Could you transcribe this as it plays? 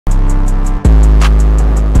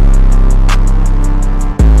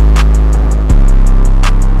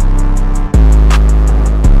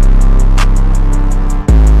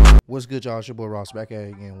What's good, y'all? It's your boy Ross back at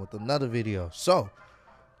it again with another video. So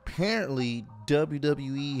apparently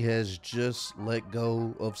WWE has just let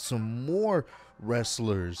go of some more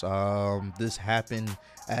wrestlers. This happened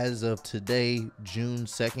as of today, June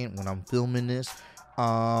 2nd, when I'm filming this.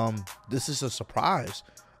 This is a surprise.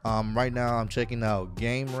 Right now I'm checking out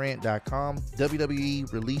GameRant.com.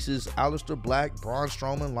 WWE releases Aleister Black, Braun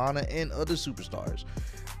Strowman, Lana, and other superstars.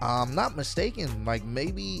 I'm not mistaken, like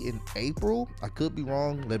maybe in April, I could be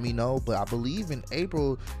wrong, let me know, but I believe in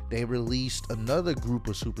April they released another group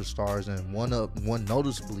of superstars, and one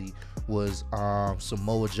noticeably was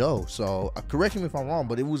Samoa Joe. So correct me if I'm wrong,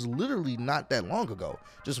 but it was literally not that long ago,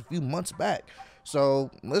 just a few months back. So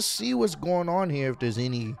let's see what's going on here, if there's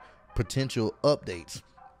any potential updates.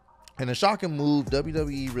 In a shocking move,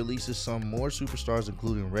 WWE releases some more superstars,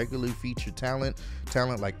 including regularly featured talent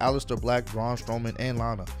like Aleister Black, Braun Strowman, and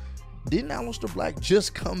Lana. Didn't Aleister Black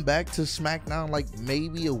just come back to SmackDown like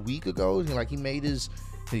maybe a week ago? Like he made his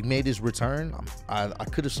return. I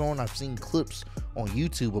could have sworn I've seen clips on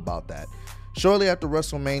YouTube about that. Shortly after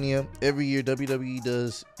WrestleMania, every year WWE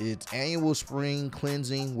does its annual spring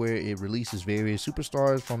cleansing where it releases various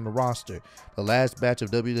superstars from the roster. The last batch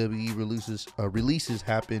of WWE releases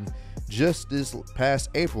happened just this past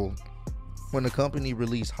April, when the company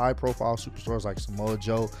released high-profile superstars like Samoa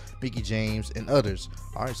Joe, Mickie James, and others.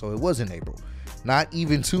 Alright, so it was in April. Not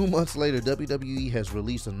even 2 months later, WWE has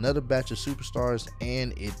released another batch of superstars,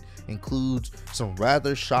 and it includes some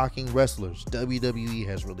rather shocking wrestlers. WWE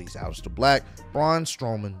has released Aleister Black, Braun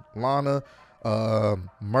Strowman, Lana,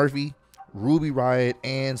 Murphy, Ruby Riott,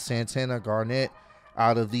 and Santana Garnett.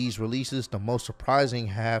 Out of these releases, the most surprising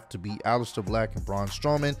have to be Aleister Black and Braun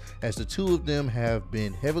Strowman, as the two of them have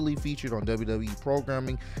been heavily featured on WWE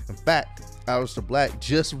programming. In fact, Aleister Black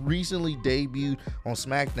just recently debuted on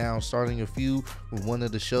SmackDown, starting a feud with one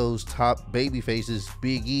of the show's top babyfaces,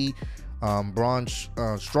 Big E. Braun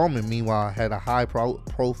Strowman, meanwhile, had a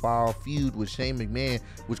high-profile feud with Shane McMahon,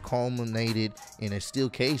 which culminated in a steel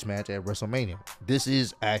cage match at WrestleMania. This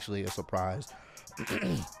is actually a surprise.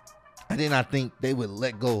 I did not think they would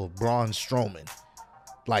let go of Braun Strowman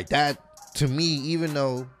like that. To me, even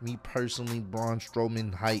though me personally, Braun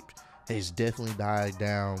Strowman hype has definitely died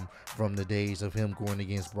down from the days of him going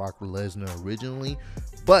against Brock Lesnar originally,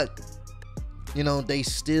 but you know, they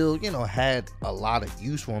still, you know, had a lot of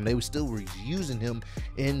use for him. They were still using him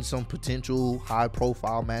in some potential high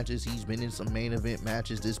profile matches. He's been in some main event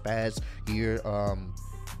matches this past year.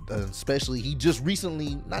 Especially, he just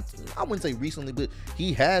recently, I wouldn't say recently, but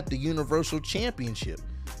he had the Universal Championship.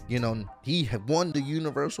 You know, he had won the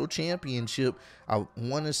Universal Championship. I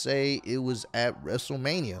want to say it was at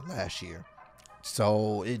WrestleMania last year.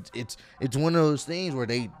 So it's one of those things where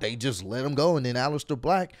they just let him go, and then Aleister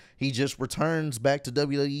Black, he just returns back to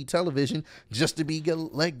WWE television just to be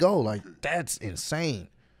let go. Like, that's insane.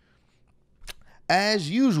 As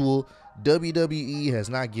usual, WWE has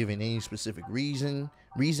not given any specific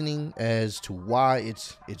reasoning as to why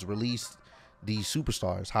it's released these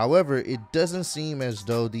superstars. However, it doesn't seem as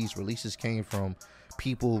though these releases came from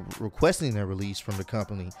people requesting their release from the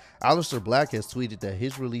company. Aleister Black has tweeted that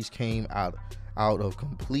his release came out of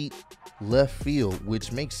complete left field,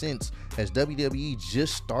 which makes sense as WWE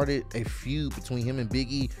just started a feud between him and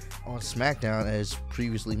Big E on SmackDown, as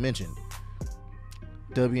previously mentioned.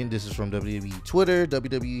 This is from WWE Twitter.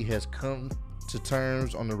 WWE has come to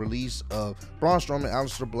terms on the release of Braun Strowman,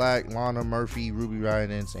 Aleister Black, Lana, Murphy, Ruby Riott,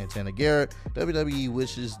 and Santana Garrett. WWE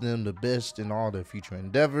wishes them the best in all their future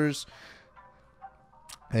endeavors.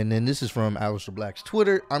 And then this is from Aleister Black's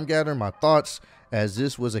Twitter. I'm gathering my thoughts, as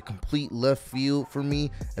this was a complete left field for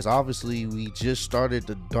me, as obviously we just started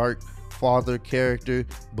the Dark Father character,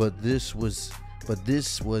 but this was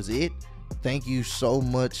it. Thank you so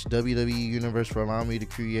much, WWE Universe, for allowing me to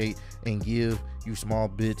create and give you small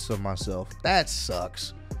bits of myself. That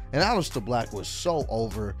sucks. And Aleister Black was so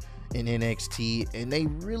over in NXT, and they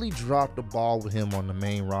really dropped the ball with him on the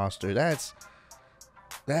main roster. That's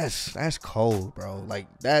cold, bro. Like,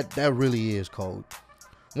 that really is cold.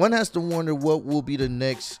 One has to wonder what will be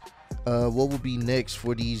next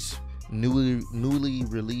for these newly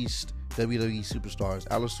released WWE superstars.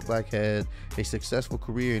 Aleister Black had a successful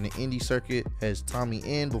career in the indie circuit as Tommy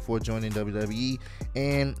End before joining WWE,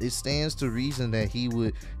 and it stands to reason that he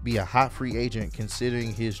would be a hot free agent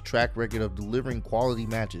considering his track record of delivering quality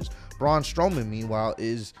matches. Braun Strowman, meanwhile,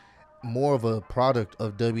 is more of a product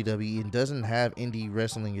of WWE and doesn't have indie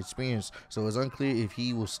wrestling experience, so it's unclear if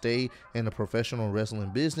he will stay in the professional wrestling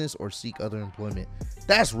business or seek other employment.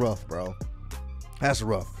 That's rough, bro. That's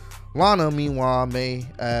rough. Lana, meanwhile, may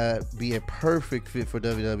be a perfect fit for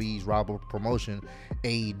WWE's rival promotion,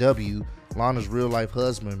 AEW. Lana's real life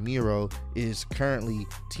husband, Miro, is currently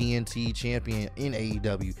TNT champion in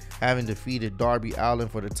AEW, having defeated Darby Allin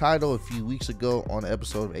for the title a few weeks ago on an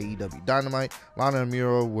episode of AEW Dynamite. Lana and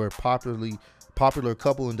Miro were popular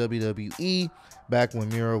couple in WWE back when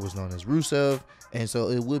Miro was known as Rusev, and so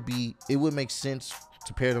it would make sense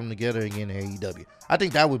to pair them together again in AEW. I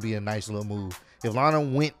think that would be a nice little move. If Lana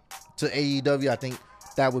went to AEW, I think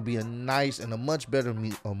that would be a nice and a much better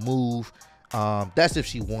move. That's if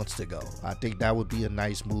she wants to go. I think that would be a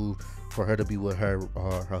nice move for her to be with her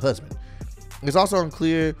husband. It's also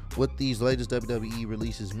unclear what these latest WWE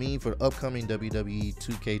releases mean for the upcoming WWE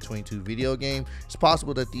 2K22 video game. It's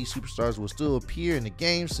possible that these superstars will still appear in the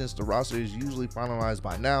game since the roster is usually finalized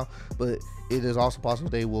by now, but it is also possible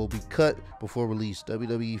they will be cut before release.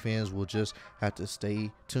 WWE fans will just have to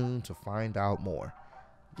stay tuned to find out more.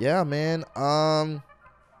 Yeah, man,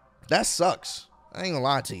 that sucks. I ain't gonna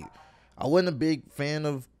lie to you. I wasn't a big fan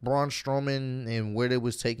of Braun Strowman and where they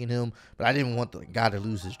was taking him, but I didn't want the guy to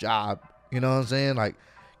lose his job. You know what I'm saying? Like,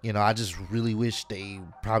 you know, I just really wish they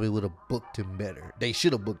probably would have booked him better. They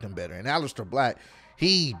should have booked him better. And Aleister Black,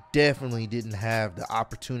 he definitely didn't have the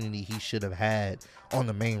opportunity he should have had on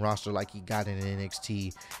the main roster like he got in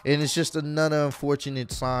NXT. And it's just another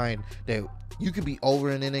unfortunate sign that you could be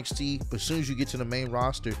over in NXT, but as soon as you get to the main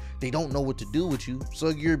roster, they don't know what to do with you. So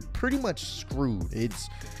you're pretty much screwed.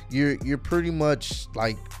 You're pretty much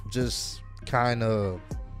like just kind of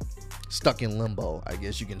stuck in limbo, I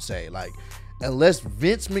guess you can say. Like, unless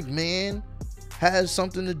Vince McMahon has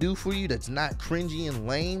something to do for you that's not cringy and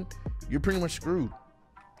lame, you're pretty much screwed.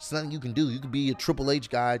 It's nothing you can do. You could be a Triple H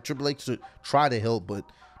guy. Triple H should try to help, but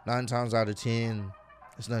 9 times out of 10,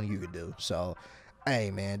 it's nothing you can do. So,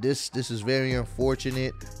 hey, man, this is very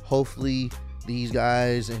unfortunate. Hopefully these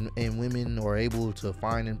guys and women are able to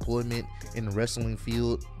find employment in the wrestling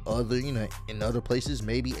field in other places.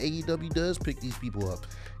 Maybe AEW does pick these people up.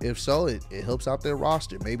 If so, it helps out their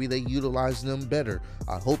roster. Maybe they utilize them better.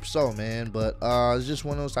 I hope so, man. But it's just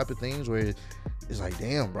one of those type of things where it's like,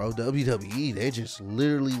 damn, bro, WWE, they're just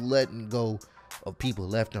literally letting go of people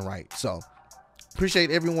left and right. So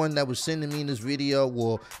appreciate everyone that was sending me this video.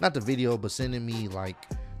 Well, not the video, but sending me like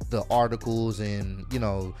the articles and, you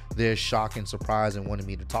know, their shock and surprise and wanted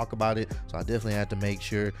me to talk about it. So I definitely had to make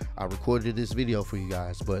sure I recorded this video for you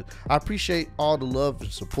guys. But I appreciate all the love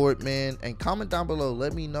and support, man, and comment down below.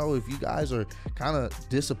 Let me know if you guys are kind of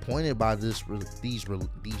disappointed by these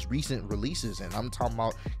recent releases, and I'm talking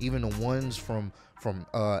about even the ones from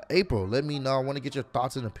April. Let me know. I want to get your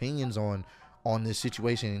thoughts and opinions on this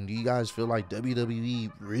situation. Do you guys feel like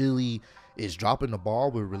WWE really is dropping the ball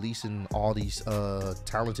with releasing all these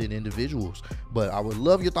talented individuals? But I would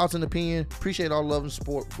love your thoughts and opinion. Appreciate all love and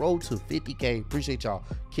support. Road to 50K. Appreciate y'all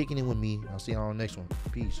kicking in with me. I'll see y'all on the next one.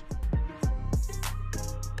 Peace.